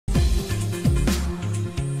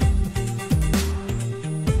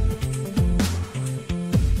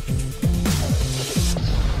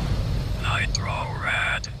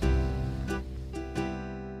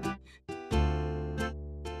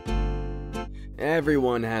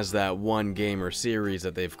Everyone has that one game or series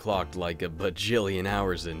that they've clocked like a bajillion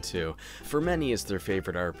hours into. For many, it's their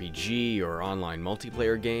favorite RPG or online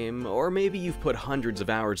multiplayer game, or maybe you've put hundreds of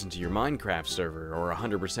hours into your Minecraft server, or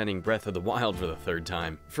 100%ing Breath of the Wild for the third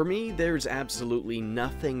time. For me, there's absolutely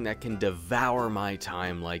nothing that can devour my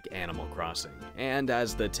time like Animal Crossing. And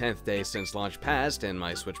as the 10th day since launch passed and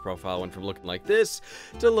my Switch profile went from looking like this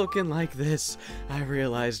to looking like this, I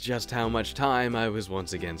realized just how much time I was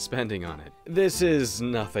once again spending on it. This is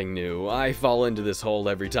nothing new. I fall into this hole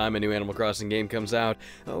every time a new Animal Crossing game comes out.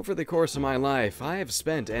 Over the course of my life, I have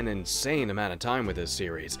spent an insane amount of time with this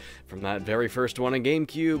series, from that very first one on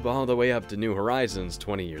GameCube all the way up to New Horizons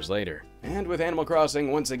 20 years later. And with Animal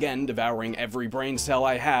Crossing once again devouring every brain cell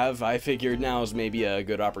I have, I figured now's maybe a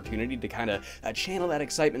good opportunity to kinda channel that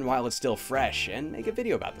excitement while it's still fresh and make a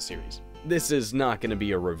video about the series. This is not going to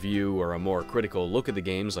be a review or a more critical look at the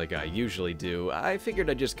games like I usually do. I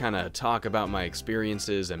figured I'd just kind of talk about my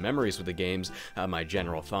experiences and memories with the games, my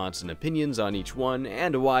general thoughts and opinions on each one,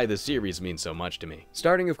 and why the series means so much to me.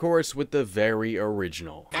 Starting, of course, with the very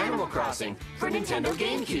original Animal Crossing for Nintendo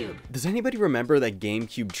GameCube. Does anybody remember that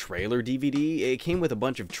GameCube trailer DVD? It came with a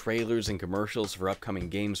bunch of trailers and commercials for upcoming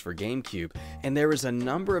games for GameCube, and there was a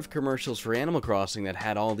number of commercials for Animal Crossing that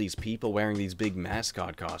had all these people wearing these big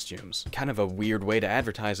mascot costumes. Kind of a weird way to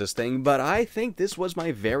advertise this thing, but I think this was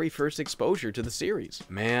my very first exposure to the series.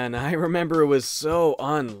 Man, I remember it was so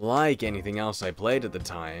unlike anything else I played at the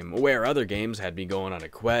time, where other games had me going on a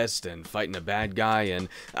quest and fighting a bad guy and,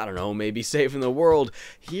 I don't know, maybe saving the world.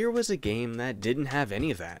 Here was a game that didn't have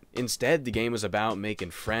any of that. Instead, the game was about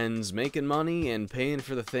making friends, making money, and paying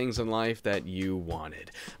for the things in life that you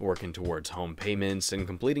wanted, working towards home payments and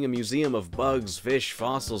completing a museum of bugs, fish,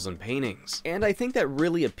 fossils, and paintings. And I think that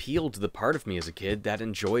really appealed to the part of me as a kid that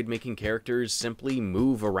enjoyed making characters simply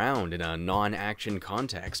move around in a non-action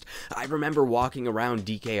context. I remember walking around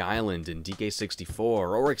DK Island in DK64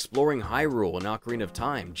 or exploring Hyrule in Ocarina of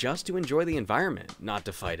Time just to enjoy the environment, not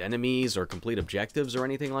to fight enemies or complete objectives or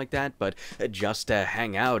anything like that, but just to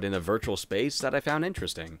hang out in a virtual space that I found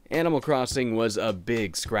interesting. Animal Crossing was a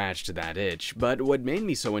big scratch to that itch, but what made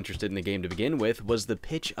me so interested in the game to begin with was the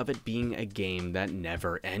pitch of it being a game that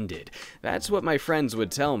never ended. That's what my friends would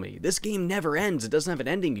tell me. This game never ends, it doesn't have an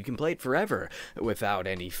ending, you can play it forever. Without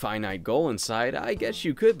any finite goal in sight, I guess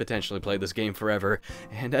you could potentially play this game forever.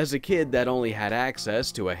 And as a kid that only had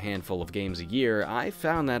access to a handful of games a year, I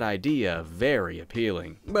found that idea very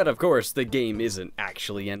appealing. But of course, the game isn't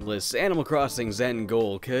actually endless. Animal Crossing's end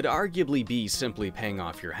goal could arguably be simply paying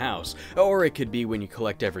off your house, or it could be when you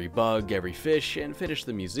collect every bug, every fish, and finish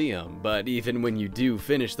the museum. But even when you do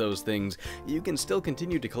finish those things, you can still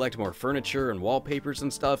continue to collect more furniture and wallpapers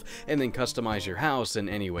and stuff, and then customize your house in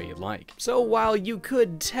any way you'd like. So while you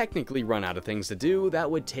could technically run out of things to do,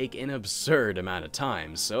 that would take an absurd amount of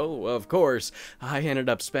time. So, of course, I ended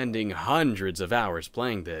up spending hundreds of hours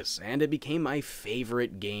playing this, and it became my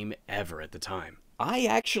favorite game ever at the time. I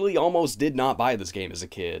actually almost did not buy this game as a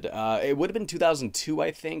kid. It would have been 2002,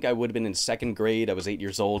 I think. I would have been in 2nd grade, I was 8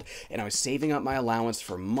 years old, and I was saving up my allowance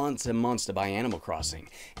for months and months to buy Animal Crossing.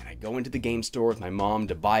 And I go into the game store with my mom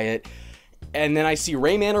to buy it, and then I see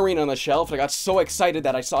Rayman Arena on the shelf, and I got so excited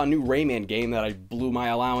that I saw a new Rayman game that I blew my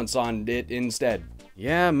allowance on it instead.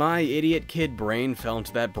 Yeah, my idiot kid brain fell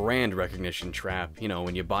into that brand recognition trap. You know,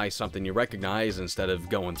 when you buy something you recognize instead of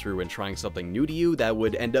going through and trying something new to you that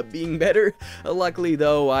would end up being better. Luckily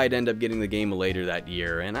though, I'd end up getting the game later that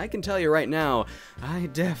year, and I can tell you right now, I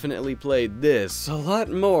definitely played this a lot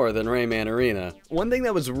more than Rayman Arena. One thing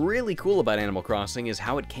that was really cool about Animal Crossing is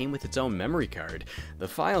how it came with its own memory card. The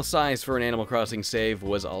file size for an Animal Crossing save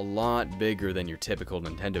was a lot bigger than your typical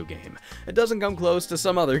Nintendo game. It doesn't come close to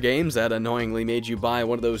some other games that annoyingly made you buy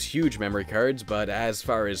one of those huge memory cards, but as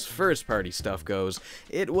far as first-party stuff goes,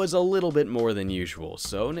 it was a little bit more than usual,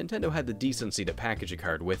 so Nintendo had the decency to package a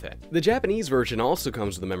card with it. The Japanese version also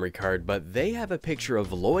comes with a memory card, but they have a picture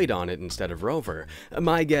of Lloyd on it instead of Rover.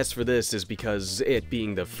 My guess for this is because it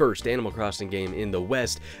being the first Animal Crossing game in the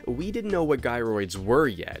West, we didn't know what gyroids were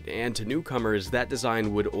yet, and to newcomers, that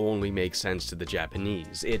design would only make sense to the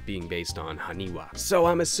Japanese, it being based on Haniwa. So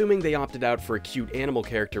I'm assuming they opted out for a cute animal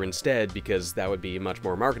character instead, because that would be much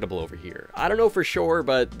more marketable over here. I don't know for sure,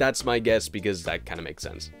 but that's my guess because that kind of makes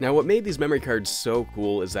sense. Now, what made these memory cards so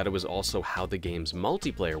cool is that it was also how the game's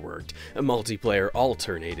multiplayer worked. A multiplayer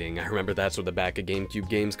alternating. I remember that's what the back of GameCube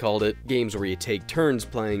games called it. Games where you take turns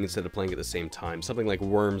playing instead of playing at the same time. Something like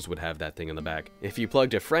Worms would have that thing in the back. If you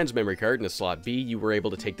plugged a friend's memory card into slot B, you were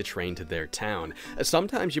able to take the train to their town.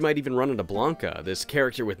 Sometimes you might even run into Blanca, this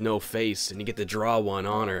character with no face, and you get to draw one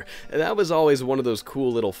on her. That was always one of those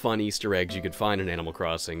cool little fun Easter eggs you could find in Animal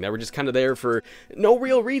Crossing that were just kind of there for no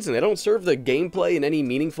real reason. They don't serve the gameplay in any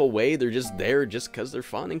meaningful way. They're just there just because they're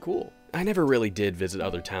fun and cool. I never really did visit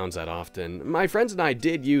other towns that often. My friends and I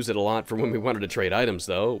did use it a lot for when we wanted to trade items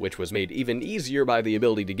though, which was made even easier by the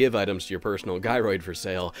ability to give items to your personal gyroid for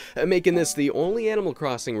sale, making this the only Animal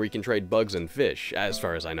Crossing where you can trade bugs and fish, as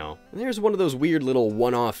far as I know. There's one of those weird little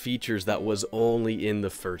one-off features that was only in the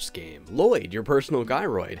first game. Lloyd, your personal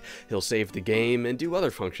gyroid. He'll save the game and do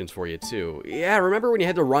other functions for you too. Yeah, remember when you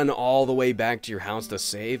had to run all the way back to your house to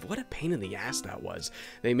save? What a pain in the ass that was.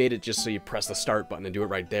 They made it just so you press the start button and do it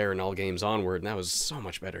right there and all games onward, and that was so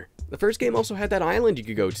much better. The first game also had that island you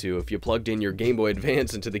could go to if you plugged in your Game Boy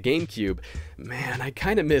Advance into the GameCube. Man, I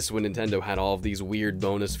kinda miss when Nintendo had all of these weird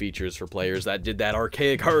bonus features for players that did that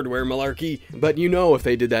archaic hardware malarkey. But you know, if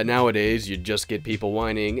they did that nowadays, you'd just get people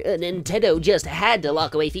whining, Nintendo just had to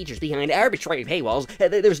lock away features behind arbitrary paywalls.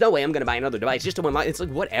 There's no way I'm gonna buy another device just to unlock. It's like,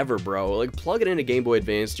 whatever, bro. Like, plugging in a Game Boy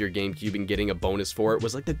Advance to your GameCube and getting a bonus for it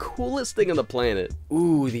was like the coolest thing on the planet.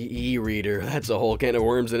 Ooh, the e-reader. That's a whole can of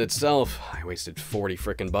worms in itself. I wasted 40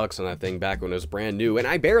 frickin' bucks on that thing back when it was brand new, and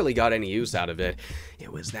I barely got any use out of it. It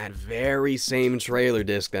was that very same trailer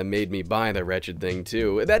disc that made me buy the wretched thing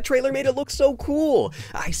too. That trailer made it look so cool.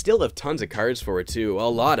 I still have tons of cards for it too, a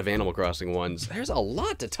lot of Animal Crossing ones. There's a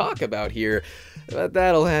lot to talk about here, but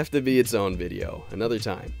that'll have to be its own video another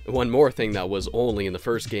time. One more thing that was only in the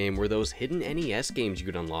first game were those hidden NES games you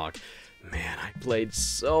could unlock. Man, I played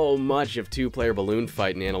so much of two-player balloon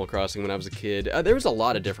fight in Animal Crossing when I was a kid. There was a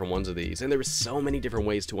lot of different ones of these, and there were so many different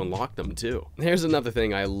ways to unlock them, too. Here's another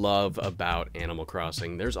thing I love about Animal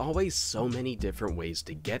Crossing. There's always so many different ways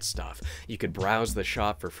to get stuff. You could browse the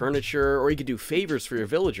shop for furniture, or you could do favors for your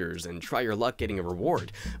villagers and try your luck getting a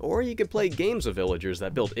reward. Or you could play games with villagers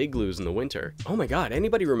that built igloos in the winter. Oh my god,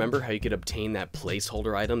 anybody remember how you could obtain that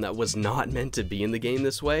placeholder item that was not meant to be in the game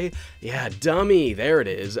this way? Yeah, dummy, there it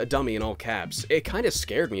is, a dummy in all caps. It kind of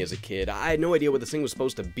scared me as a kid. I had no idea what this thing was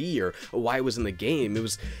supposed to be or why it was in the game. It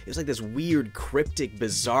was like this weird, cryptic,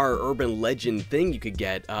 bizarre urban legend thing you could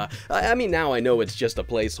get. I mean, now I know it's just a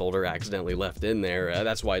placeholder accidentally left in there.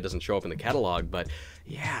 That's why it doesn't show up in the catalog, but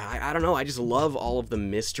yeah, I don't know, I just love all of the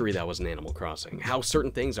mystery that was in Animal Crossing. How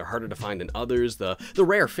certain things are harder to find than others. The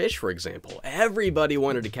rare fish, for example. Everybody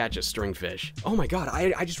wanted to catch a stringfish. Oh my god,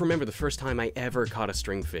 I just remember the first time I ever caught a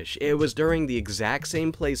stringfish. It was during the exact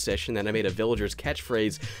same play session that I made a villager's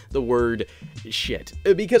catchphrase, the word shit.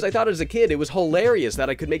 Because I thought as a kid it was hilarious that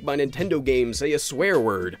I could make my Nintendo game say a swear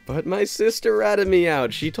word. But my sister ratted me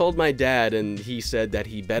out. She told my dad, and he said that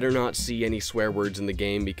he better not see any swear words in the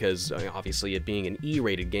game because, obviously, it being an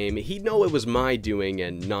E-rated game, he'd know it was my doing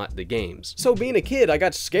and not the game's. So being a kid, I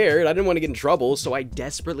got scared. I didn't want to get in trouble, so I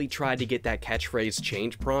desperately tried to get that catchphrase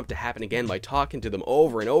change prompt to happen again by talking to them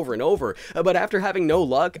over and over and over. But after having no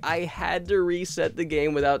luck, I had to reset the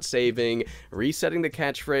game without saving, resetting the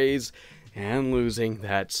catchphrase, and losing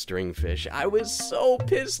that stringfish. I was so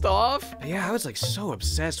pissed off. Yeah, I was like so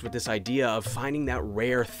obsessed with this idea of finding that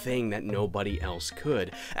rare thing that nobody else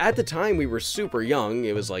could. At the time, we were super young.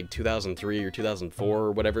 It was like 2003 or 2004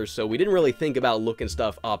 or whatever, so we didn't really think about looking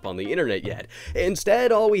stuff up on the internet yet.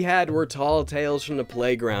 Instead, all we had were tall tales from the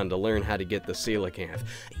playground to learn how to get the coelacanth.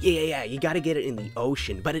 Yeah, you gotta get it in the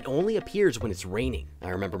ocean, but it only appears when it's raining.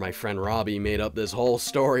 I remember my friend Robbie made up this whole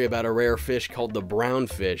story about a rare fish called the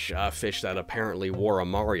brownfish, a fish that apparently wore a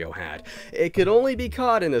Mario hat. It could only be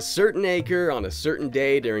caught in a certain acre on a certain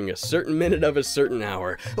day during a certain minute of a certain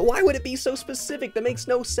hour. Why would it be so specific? That makes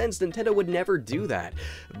no sense. Nintendo would never do that.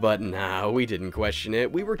 But nah, we didn't question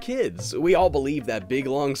it. We were kids. We all believed that big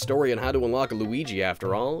long story on how to unlock Luigi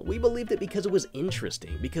after all. We believed it because it was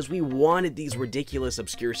interesting, because we wanted these ridiculous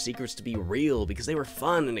obscure secrets to be real, because they were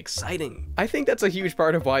fun and exciting. I think that's a huge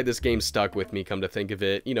part of why this game stuck with me, come to think of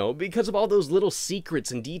it, you know, because of all those little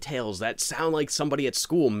secrets and details that sound like somebody at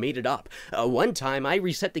school made it up. One time I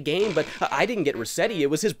reset the game, but I didn't get Rossetti. It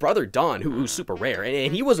was his brother Don, who's super rare,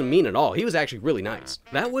 and he wasn't mean at all. He was actually really nice.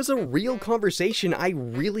 That was a real conversation I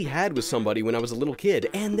really had with somebody when I was a little kid,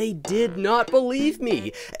 and they did not believe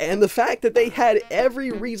me. And the fact that they had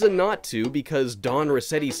every reason not to, because Don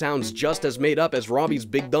Rossetti sounds just as made up as Robbie's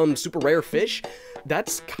big dumb super rare fish,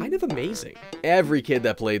 that's kind of amazing. Every kid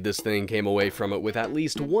that played this thing came away from it with at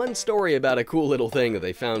least one story about a cool little thing that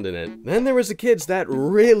they found in it. Then there was the kids that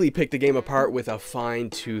really picked the game apart with a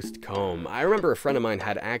fine-toothed comb. I remember a friend of mine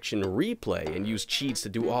had Action Replay and used cheats to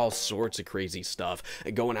do all sorts of crazy stuff,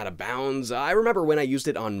 going out of bounds. I remember when I used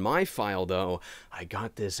it on my file though, I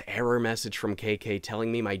got this error message from KK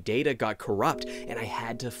telling me my data got corrupt and I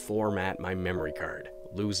had to format my memory card,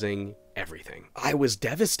 losing everything. everything. I was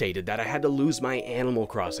devastated that I had to lose my Animal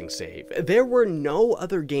Crossing save. There were no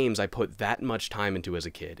other games I put that much time into as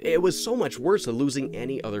a kid. It was so much worse than losing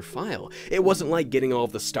any other file. It wasn't like getting all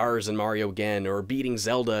of the stars in Mario again or beating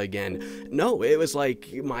Zelda again. No, it was like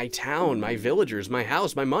my town, my villagers, my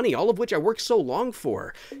house, my money, all of which I worked so long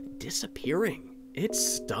for, disappearing. It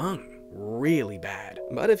stung really bad.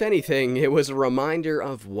 But if anything, it was a reminder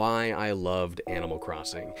of why I loved Animal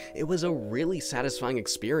Crossing. It was a really satisfying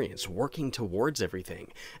experience working towards everything.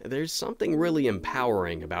 There's something really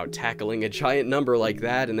empowering about tackling a giant number like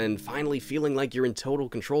that and then finally feeling like you're in total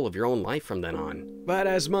control of your own life from then on. But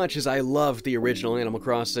as much as I loved the original Animal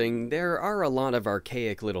Crossing, there are a lot of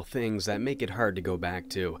archaic little things that make it hard to go back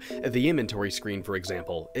to. The inventory screen, for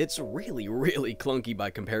example, it's really clunky by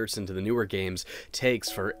comparison to the newer games.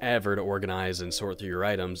 Takes forever to organize and sort through your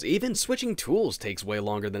items. Even switching tools takes way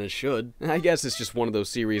longer than it should. I guess it's just one of those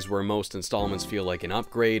series where most installments feel like an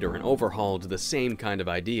upgrade or an overhaul to the same kind of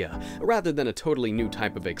idea, rather than a totally new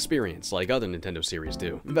type of experience like other Nintendo series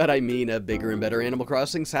do. But I mean, a bigger and better Animal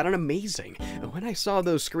Crossing sounded amazing. When I saw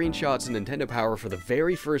those screenshots in Nintendo Power for the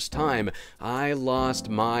very first time, I lost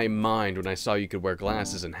my mind when I saw you could wear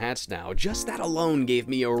glasses and hats now. Just that alone gave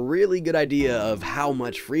me a really good idea of how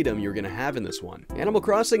much freedom you're gonna have in this one. Animal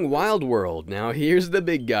Crossing Wild World. Now here's the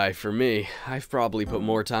big guy for me. I've probably put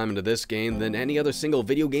more time into this game than any other single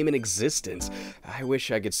video game in existence. I wish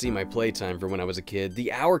I could see my playtime for when I was a kid.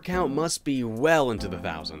 The hour count must be well into the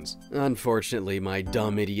thousands. Unfortunately, my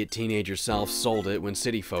dumb idiot teenager self sold it when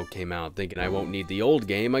City Folk came out, thinking I won't need the old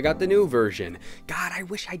game. I got the new version. God, I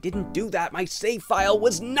wish I didn't do that. My save file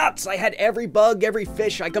was nuts. I had every bug, every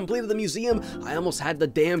fish. I completed the museum. I almost had the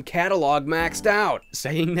damn catalog maxed out.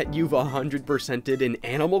 Saying that you've 100%ed an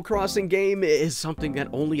Animal Crossing game is something that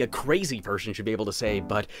only a crazy person should be able to say,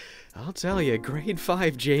 but I'll tell you, grade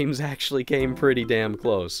 5 James actually came pretty damn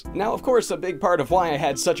close. Now, of course, a big part of why I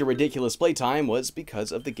had such a ridiculous playtime was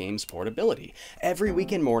because of the game's portability. Every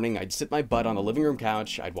weekend morning, I'd sit my butt on the living room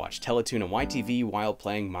couch, I'd watch Teletoon and YTV while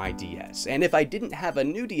playing my DS, and if I didn't have a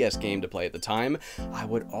new DS game to play at the time, I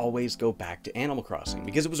would always go back to Animal Crossing,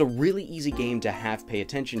 because it was a really easy game to pay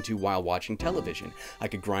attention to while watching television. I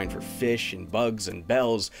could grind for fish and bugs and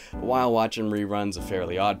bells while watching reruns of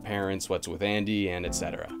Fairly Odd Parents, What's with Andy, and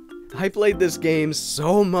etc. I played this game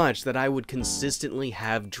so much that I would consistently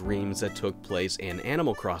have dreams that took place in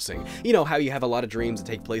Animal Crossing. You know how you have a lot of dreams that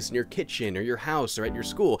take place in your kitchen or your house or at your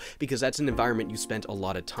school, because that's an environment you spent a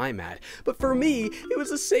lot of time at. But for me, it was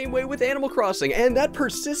the same way with Animal Crossing, and that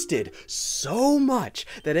persisted so much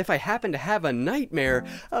that if I happened to have a nightmare,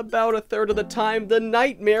 about a third of the time the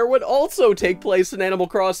nightmare would also take place in Animal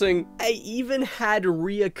Crossing. I even had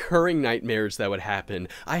reoccurring nightmares that would happen.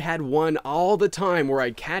 I had one all the time where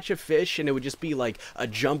I'd catch a fish and it would just be like a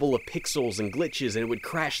jumble of pixels and glitches and it would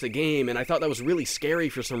crash the game, and I thought that was really scary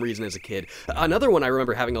for some reason as a kid. Another one I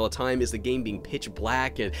remember having all the time is the game being pitch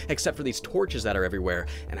black and except for these torches that are everywhere,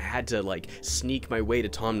 and I had to like sneak my way to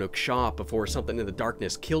Tom Nook's shop before something in the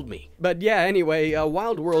darkness killed me. But yeah, anyway,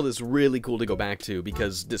 Wild World is really cool to go back to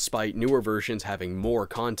because despite newer versions having more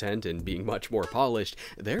content and being much more polished,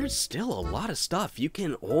 there's still a lot of stuff you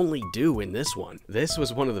can only do in this one. This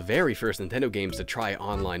was one of the very first Nintendo games to try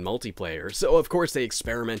online multiplayer, so of course they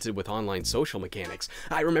experimented with online social mechanics.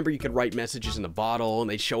 I remember you could write messages in a bottle and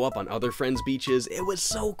they'd show up on other friends' beaches. It was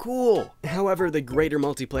so cool! However, the greater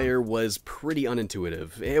multiplayer was pretty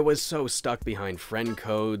unintuitive. It was so stuck behind friend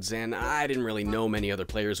codes, and I didn't really know many other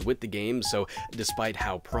players with the game, so despite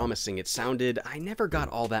how promising it sounded, I never got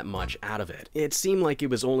all that much out of it. It seemed like it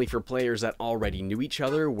was only for players that already knew each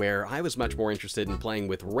other, where I was much more interested in playing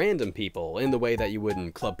with random people in the way that you would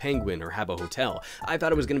in Club Penguin or Habbo Hotel. I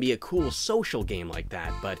thought it was going to be a cool social game like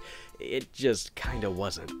that, but it just kinda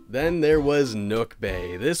wasn't. Then there was Nook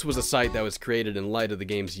Bay. This was a site that was created in light of the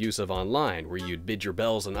game's use of online, where you'd bid your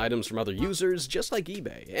bells on items from other users, just like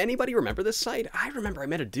eBay. Anybody remember this site? I remember I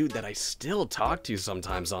met a dude that I still talk to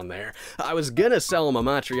sometimes on there. I was gonna sell him a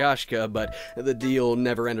Matryoshka, but the deal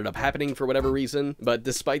never ended up happening for whatever reason. But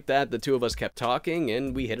despite that, the two of us kept talking,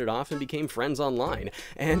 and we hit it off and became friends online.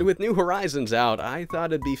 And with New Horizons out, I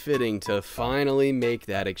thought it'd be fitting to finally make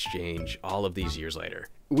that exchange all of these years later.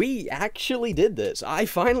 We actually did this. I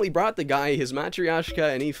finally brought the guy his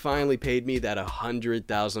Matryoshka, and he finally paid me that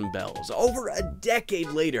 100,000 bells. Over a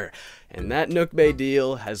decade later. and that Nook Bay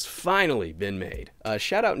deal has finally been made.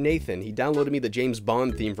 Shout out Nathan, he downloaded me the James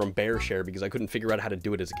Bond theme from BearShare because I couldn't figure out how to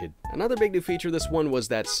do it as a kid. Another big new feature this one was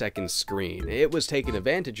that second screen. It was taken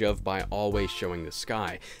advantage of by always showing the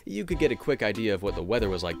sky. You could get a quick idea of what the weather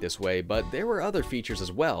was like this way, but there were other features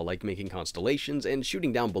as well, like making constellations and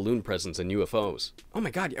shooting down balloon presents and UFOs. Oh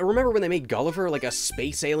my god, remember when they made Gulliver like a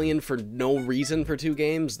space alien for no reason for 2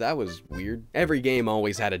 games? That was weird. Every game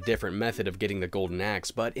always had a different method of getting the golden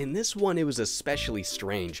axe, but in this one it was especially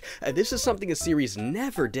strange. This is something a series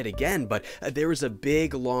never did again, but there was a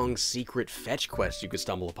big, long, secret fetch quest you could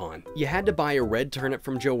stumble upon. You had to buy a red turnip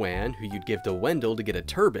from Joanne, who you'd give to Wendell to get a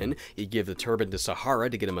turban, you'd give the turban to Sahara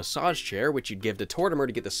to get a massage chair, which you'd give to Tortimer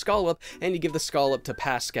to get the Scallop, and you'd give the Scallop to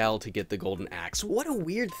Pascal to get the golden axe. What a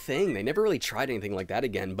weird thing. They never really tried anything like that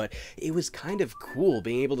again, but it was kind of cool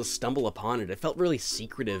being able to stumble upon it. It felt really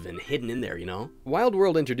secretive and hidden in there, you know? Wild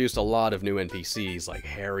World introduced a lot of new NPCs like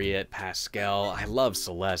Harriet, Pascal. I love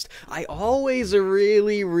Celeste. I always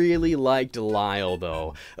really liked Lyle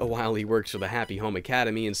though. While he works for the Happy Home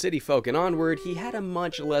Academy in City Folk and onward, he had a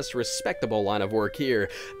much less respectable line of work here,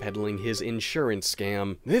 peddling his insurance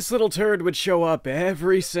scam. This little turd would show up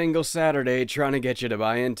every single Saturday trying to get you to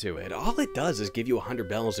buy into it. All it does is give you 100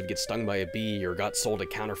 bells if you get stung by a bee or got sold a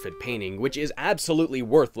counterfeit painting, which is absolutely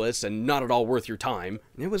worthless and not at all worth your time.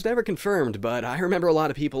 It was never confirmed, but I remember a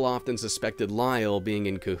lot of people often suspected Lyle being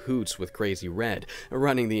in cahoots with Crazy Red,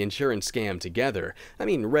 running the insurance scam together. I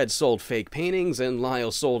mean, Red sold fake paintings and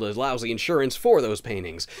Lyle sold a lousy insurance for those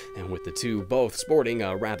paintings, and with the two both sporting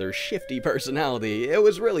a rather shifty personality, it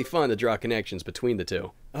was really fun to draw connections between the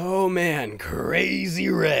two. Oh man, Crazy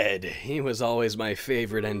Red. He was always my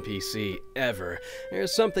favorite NPC ever.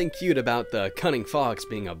 There's something cute about the cunning fox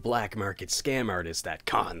being a black market scam artist that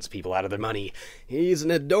cons people out of their money. He's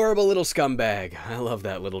an adorable little scumbag. I love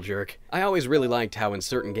that little jerk. I always really liked how in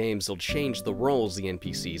certain games they'll change the roles the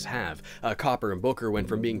NPCs have. Copper and Booker went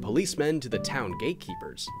from being policemen to the town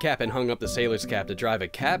gatekeepers. Cap'n hung up the sailor's cap to drive a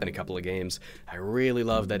cab in a couple of games. I really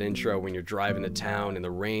love that intro when you're driving to town in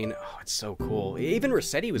the rain. Oh, it's so cool. Even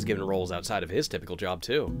Rossetti was given roles outside of his typical job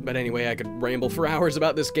too. But anyway, I could ramble for hours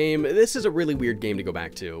about this game. This is a really weird game to go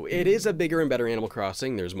back to. It is a bigger and better Animal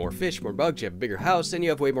Crossing. There's more fish, more bugs, you have a bigger house, and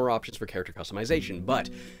you have way more options for character customization,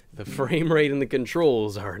 but the frame rate and the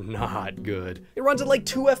controls are not good. It runs at like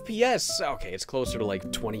 2 FPS. Okay, it's closer to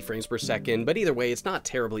like 20 frames per second, but either way, it's not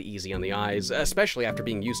terribly easy on the eyes, especially after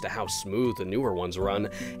being used to how smooth the newer ones run.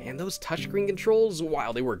 And those touchscreen controls,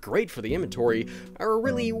 while they were great for the inventory, are a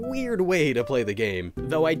really weird way to play the game.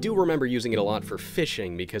 Though I do remember using it a lot for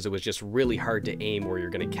fishing because it was just really hard to aim where you're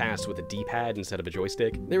going to cast with a D-pad instead of a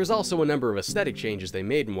joystick. There was also a number of aesthetic changes they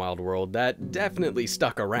made in Wild World that definitely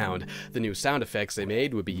stuck around. The new sound effects they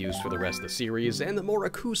made would be used for the rest of the series, and the more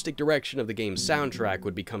acoustic direction of the game's soundtrack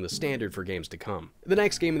would become the standard for games to come. The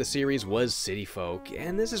next game in the series was City Folk,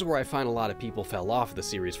 and this is where I find a lot of people fell off the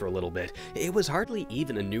series for a little bit. It was hardly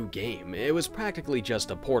even a new game. It was practically just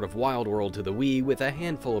a port of Wild World to the Wii with a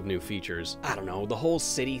handful of new features. I don't know, the whole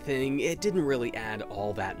city thing, it didn't really add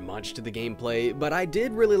all that much to the gameplay, but I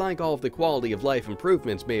did really like all of the quality of life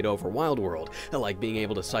improvements made over Wild World, like being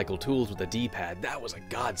able to cycle tools with a D-pad. That was a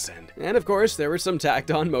godsend. And of course, there were some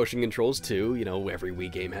tacked-on motion controls too, you know, every Wii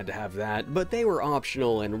game had to have that, but they were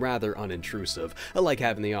optional and rather unintrusive, like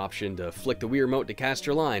having the option to flick the Wii remote to cast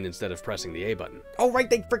your line instead of pressing the A button. Oh right,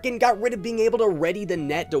 they freaking got rid of being able to ready the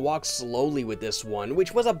net to walk slowly with this one,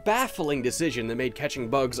 which was a baffling decision that made catching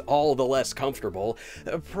bugs all the less comfortable,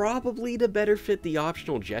 probably to better fit the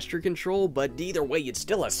optional gesture control, but either way, it's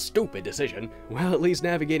still a stupid decision. Well, at least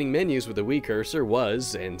navigating menus with the Wii cursor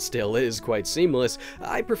was, and still is, quite seamless.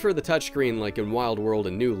 I prefer the touchscreen like in Wild World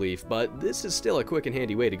and New Leaf, but this is still a quick and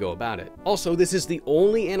handy way to go about it. Also, this is the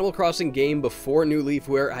only Animal Crossing game before New Leaf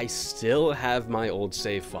where I still have my old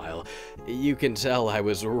save file. You can tell I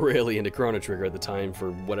was really into Chrono Trigger at the time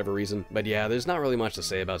for whatever reason. But yeah, there's not really much to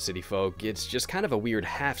say about City Folk. It's just kind of a weird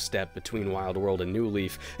half step between Wild World and New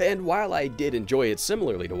Leaf, and while I did enjoy it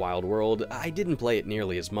similarly to Wild World, I didn't play it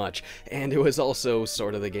nearly as much, and it was also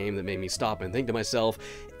sort of the game that made me stop and think to myself,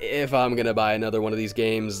 if I'm gonna buy another one of these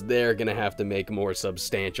games, they're gonna have to make more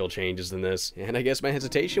substantial changes than this. And I guess my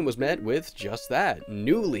hesitation was met with just that.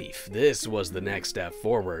 New Leaf. This was the next step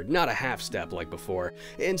forward, not a half step like before.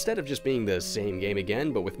 Instead of just being the same game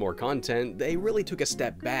again, but with more content, they really took a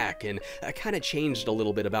step back and kind of changed a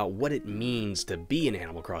little bit about what it means to be an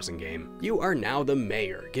Animal Crossing game. You are now the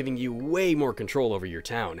mayor, giving you way more control over your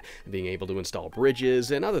town, being able to install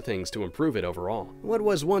bridges and other things to improve it overall. What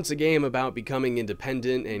was once a game about becoming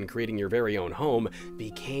independent and creating your very own home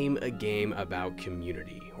became a game about community.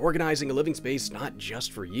 community, organizing a living space not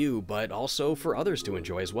just for you, but also for others to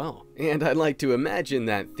enjoy as well. And I'd like to imagine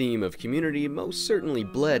that theme of community most certainly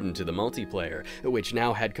bled into the multiplayer, which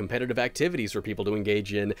now had competitive activities for people to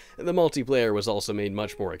engage in. The multiplayer was also made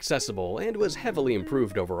much more accessible and was heavily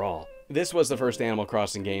improved overall. This was the first Animal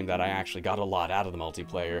Crossing game that I actually got a lot out of the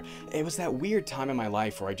multiplayer. It was that weird time in my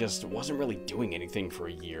life where I just wasn't really doing anything for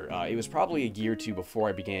a year. It was probably a year or two before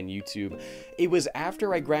I began YouTube. It was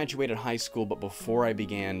after I graduated high school, but before I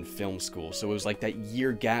began film school, so it was like that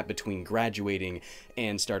year gap between graduating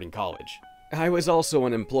and starting college. I was also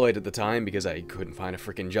unemployed at the time because I couldn't find a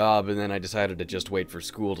freaking job, and then I decided to just wait for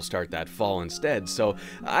school to start that fall instead, so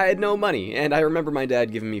I had no money, and I remember my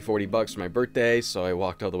dad giving me $40 for my birthday, so I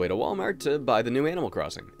walked all the way to Walmart to buy the new Animal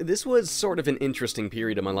Crossing. This was sort of an interesting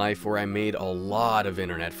period of my life where I made a lot of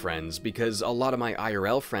internet friends, because a lot of my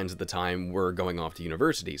IRL friends at the time were going off to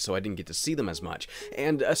university, so I didn't get to see them as much,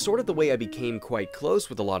 and sort of the way I became quite close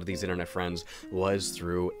with a lot of these internet friends was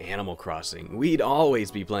through Animal Crossing. We'd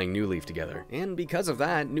always be playing New Leaf together. And because of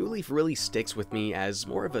that, New Leaf really sticks with me as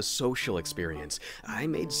more of a social experience. I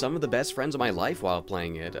made some of the best friends of my life while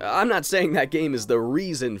playing it. I'm not saying that game is the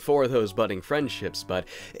reason for those budding friendships, but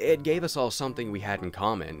it gave us all something we had in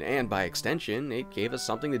common, and by extension, it gave us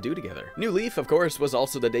something to do together. New Leaf, of course, was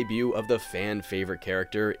also the debut of the fan-favorite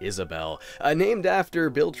character, Isabelle, named after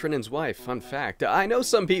Bill Trinin's wife. Fun fact, I know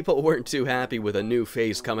some people weren't too happy with a new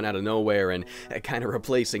face coming out of nowhere and kind of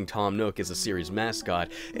replacing Tom Nook as the series mascot,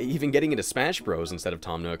 even getting into Smash Bros instead of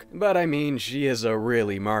Tom Nook. But I mean, she is a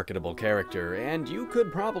really marketable character, and you could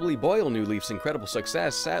probably boil New Leaf's incredible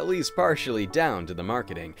success at least partially down to the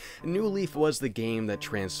marketing. New Leaf was the game that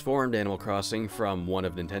transformed Animal Crossing from one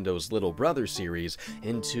of Nintendo's little brother series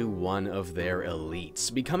into one of their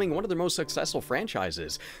elites, becoming one of their most successful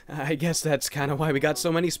franchises. I guess that's kind of why we got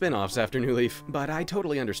so many spin-offs after New Leaf. But I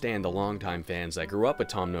totally understand the longtime fans that grew up with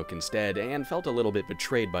Tom Nook instead and felt a little bit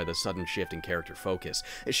betrayed by the sudden shift in character focus.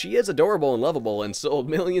 She is adorable and lovable and sold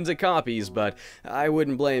millions of copies, but I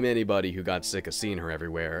wouldn't blame anybody who got sick of seeing her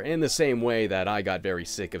everywhere, in the same way that I got very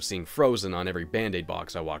sick of seeing Frozen on every Band-Aid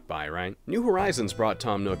box I walked by, right? New Horizons brought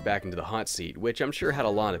Tom Nook back into the hot seat, which I'm sure had a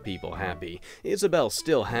lot of people happy. Isabelle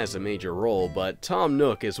still has a major role, but Tom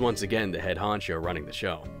Nook is once again the head honcho running the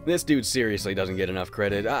show. This dude seriously doesn't get enough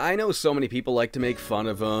credit. I know so many people like to make fun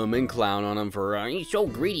of him and clown on him for, he's so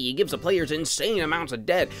greedy, he gives the players insane amounts of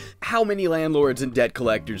debt. How many landlords and debt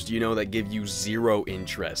collectors do you know that give you zero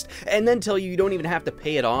interest, and then tell you don't even have to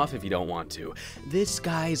pay it off if you don't want to? This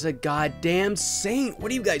guy's a goddamn saint.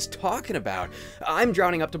 What are you guys talking about? I'm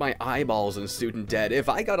drowning up to my eyeballs in student debt. If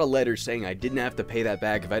I got a letter saying I didn't have to pay that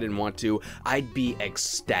back if I didn't want to, I'd be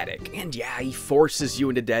ecstatic. And yeah, he forces you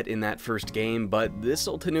into debt in that first game, but this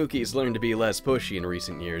old Tanuki's learned to be less pushy in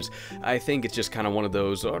recent years. I think it's just kind of one of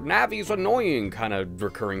those, oh, Navi's annoying kind of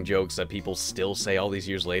recurring jokes that people still say all these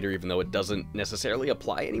years later, even though it doesn't necessarily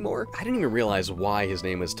apply anymore. I didn't even realize why his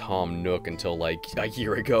name was Tom Nook until like a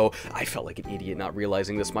year ago. I felt like an idiot not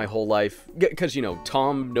realizing this my whole life. Because, you know,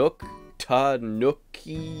 Tom Nook,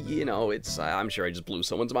 Tanuki, you know, I'm sure I just blew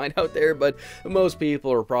someone's mind out there, but most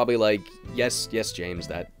people are probably like, yes, James,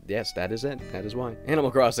 yes, that is it. That is why.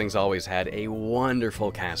 Animal Crossing's always had a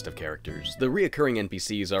wonderful cast of characters. The reoccurring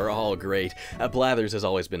NPCs are all great. Blathers has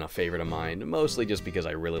always been a favorite of mine, mostly just because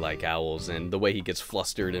I really like owls, and the way he gets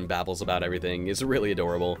flustered and babbles about everything is really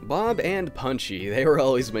adorable. Bob and Punchy, they were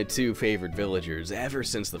always my two favorite villagers ever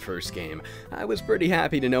since the first game. I was pretty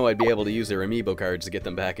happy to know I'd be able to use their amiibo cards to get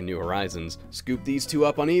them back in New Horizons. Scooped these two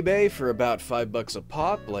up on eBay for about $5 a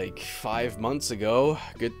pop, like 5 months ago.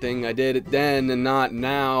 Good thing I did it then and not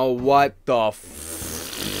now. What the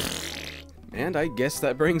And I guess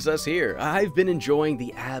that brings us here. I've been enjoying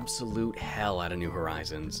the absolute hell out of New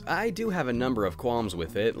Horizons. I do have a number of qualms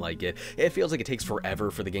with it, like it feels like it takes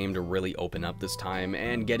forever for the game to really open up this time,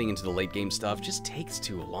 and getting into the late game stuff just takes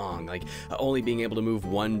too long, like only being able to move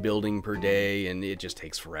one building per day, and it just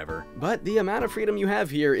takes forever. But the amount of freedom you have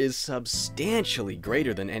here is substantially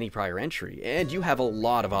greater than any prior entry, and you have a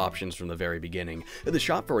lot of options from the very beginning. The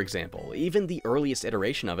shop, for example, even the earliest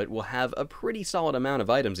iteration of it will have a pretty solid amount of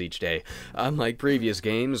items each day. Unlike previous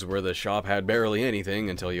games where the shop had barely anything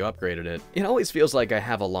until you upgraded it. It always feels like I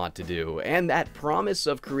have a lot to do, and that promise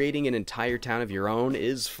of creating an entire town of your own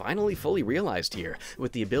is finally fully realized here,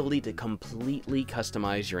 with the ability to completely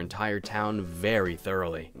customize your entire town very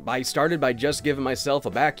thoroughly. I started by just giving myself a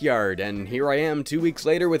backyard, and here I am 2 weeks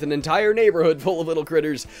later with an entire neighborhood full of little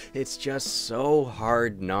critters. It's just so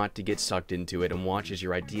hard not to get sucked into it and watch as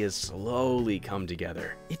your ideas slowly come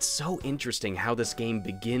together. It's so interesting how this game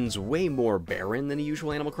begins way more more barren than a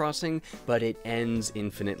usual Animal Crossing, but it ends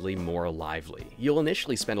infinitely more lively. You'll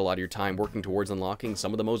initially spend a lot of your time working towards unlocking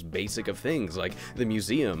some of the most basic of things, like the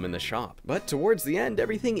museum and the shop. But towards the end,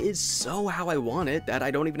 everything is so how I want it that I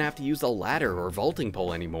don't even have to use the ladder or vaulting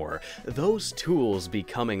pole anymore. Those tools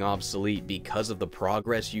becoming obsolete because of the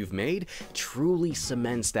progress you've made truly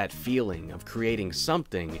cements that feeling of creating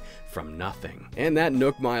something from nothing. And that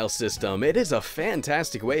Nook Mile system, it is a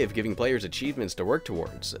fantastic way of giving players achievements to work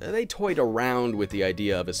towards. They toyed around with the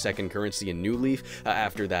idea of a second currency in New Leaf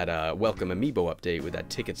after that Welcome Amiibo update with that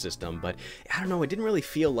ticket system, but I don't know, it didn't really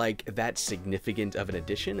feel like that significant of an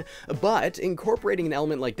addition. But incorporating an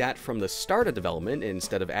element like that from the start of development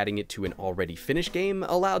instead of adding it to an already finished game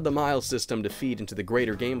allowed the Mile system to feed into the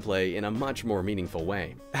greater gameplay in a much more meaningful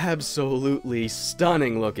way. Absolutely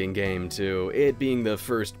stunning looking game too. It being the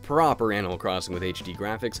first proper Animal Crossing with HD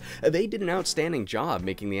graphics, they did an outstanding job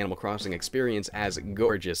making the Animal Crossing experience as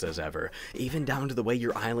gorgeous as ever, even down to the way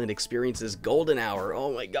your island experiences golden hour.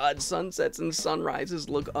 Oh my god, sunsets and sunrises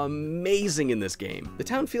look amazing in this game. The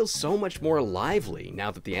town feels so much more lively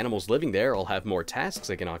now that the animals living there all have more tasks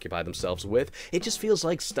they can occupy themselves with. It just feels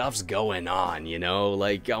like stuff's going on, you know?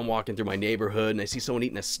 Like I'm walking through my neighborhood and I see someone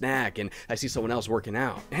eating a snack and I see someone else working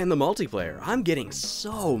out. And the multiplayer, I'm getting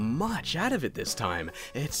so much out of it this time.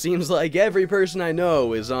 It seems like every person I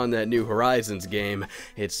know is on that New Horizons game.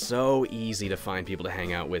 It's so easy to find people to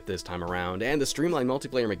hang out with this time around, and the streamlined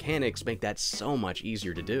multiplayer mechanics make that so much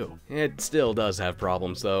easier to do. It still does have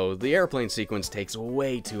problems though. The airplane sequence takes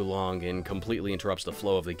way too long and completely interrupts the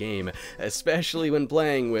flow of the game, especially when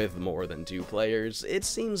playing with more than 2 players. It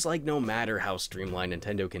seems like no matter how streamlined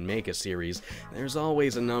Nintendo can make a series, there's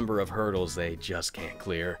always a number of hurdles they just can't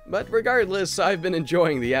clear. But regardless, I've been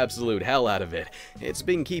enjoying the absolute hell out of it. It's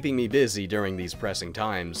been keeping me busy during these pressing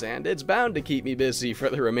times, and it's bound to keep me busy for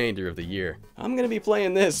the remainder of the year. I'm gonna be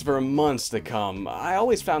playing this for months to come. I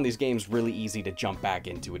always found these games really easy to jump back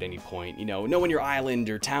into at any point. You know, knowing your island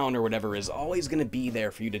or town or whatever is always gonna be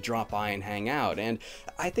there for you to drop by and hang out, and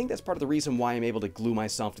I think that's part of the reason why I'm able to glue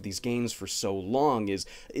myself to these games for so long is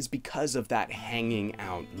because of that hanging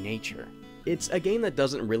out nature. It's a game that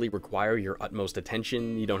doesn't really require your utmost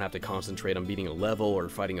attention. You don't have to concentrate on beating a level or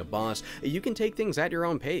fighting a boss. You can take things at your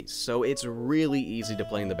own pace, so it's really easy to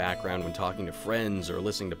play in the background when talking to friends or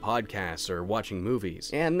listening to podcasts or watching movies.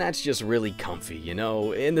 And that's just really comfy, you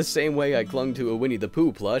know? In the same way I clung to a Winnie the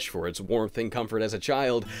Pooh plush for its warmth and comfort as a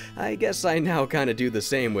child, I guess I now kinda do the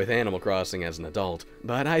same with Animal Crossing as an adult.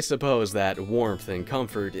 But I suppose that warmth and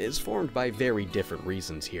comfort is formed by very different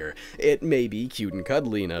reasons here. It may be cute and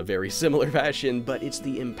cuddly in a very similar fashion, but it's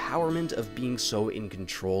the empowerment of being so in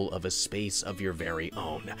control of a space of your very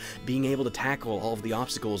own, being able to tackle all of the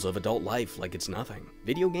obstacles of adult life like it's nothing.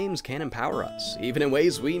 Video games can empower us, even in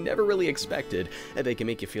ways we never really expected. They can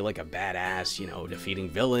make you feel like a badass, you know, defeating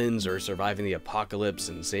villains or surviving the apocalypse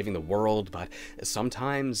and saving the world, but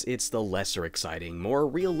sometimes it's the lesser exciting, more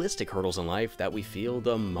realistic hurdles in life that we feel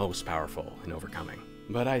the most powerful in overcoming.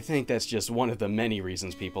 But I think that's just one of the many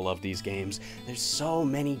reasons people love these games. There's so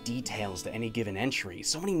many details to any given entry,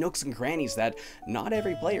 so many nooks and crannies that not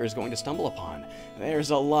every player is going to stumble upon. There's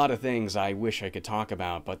a lot of things I wish I could talk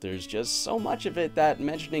about, but there's just so much of it that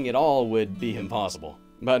mentioning it all would be impossible.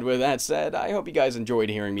 But with that said, I hope you guys enjoyed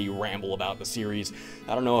hearing me ramble about the series.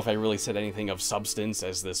 I don't know if I really said anything of substance,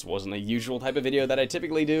 as this wasn't a usual type of video that I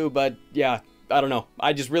typically do, but yeah, I don't know.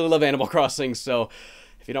 I just really love Animal Crossing, so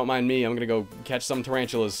if you don't mind me, I'm gonna go catch some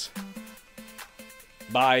tarantulas.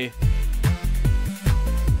 Bye.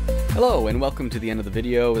 Hello, and welcome to the end of the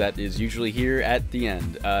video that is usually here at the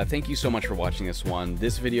end. Thank you so much for watching this one.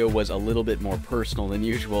 This video was a little bit more personal than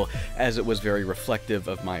usual, as it was very reflective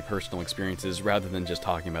of my personal experiences rather than just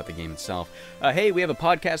talking about the game itself. Hey, we have a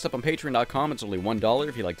podcast up on patreon.com. It's only $1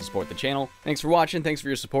 if you'd like to support the channel. Thanks for watching, thanks for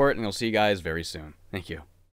your support, and I'll see you guys very soon. Thank you.